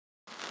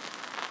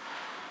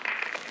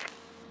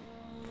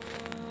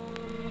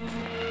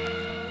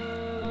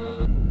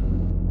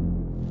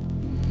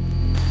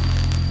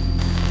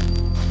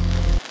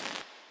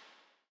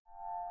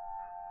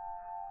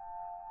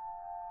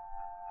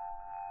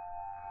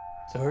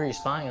So who are you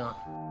spying on?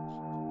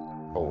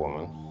 A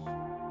woman.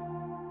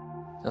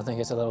 Don't think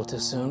it's a little too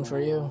soon for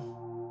you?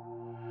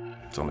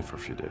 It's only for a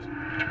few days.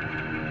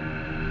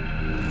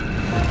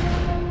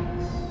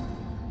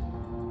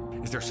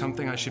 Is there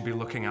something I should be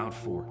looking out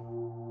for?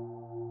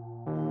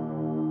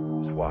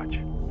 Just watch.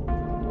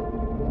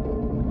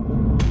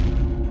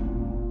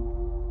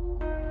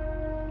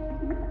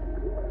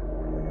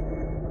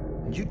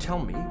 You tell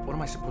me, what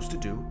am I supposed to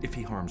do if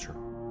he harms her?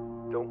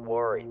 Don't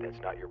worry,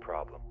 that's not your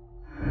problem.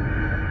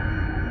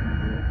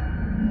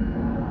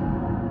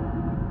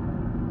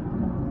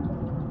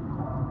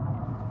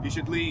 You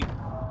should leave.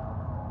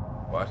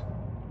 What?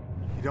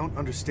 You don't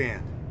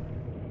understand.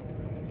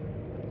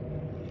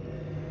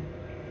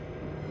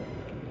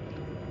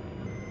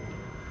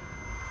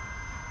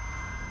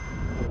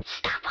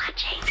 Stop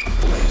watching.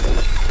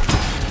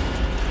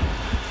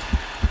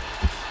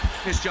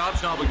 His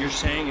job's not what you're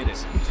saying it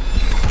is.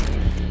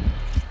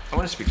 I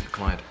want to speak to the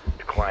client.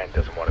 The client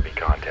doesn't want to be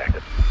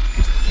contacted.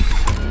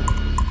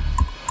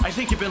 I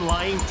think you've been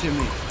lying to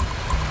me.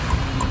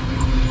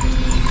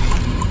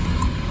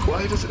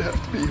 Why does it have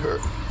to be her?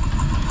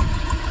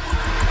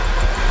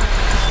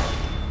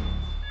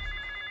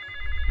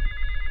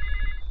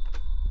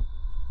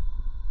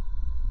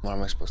 What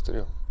am I supposed to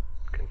do?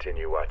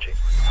 Continue watching.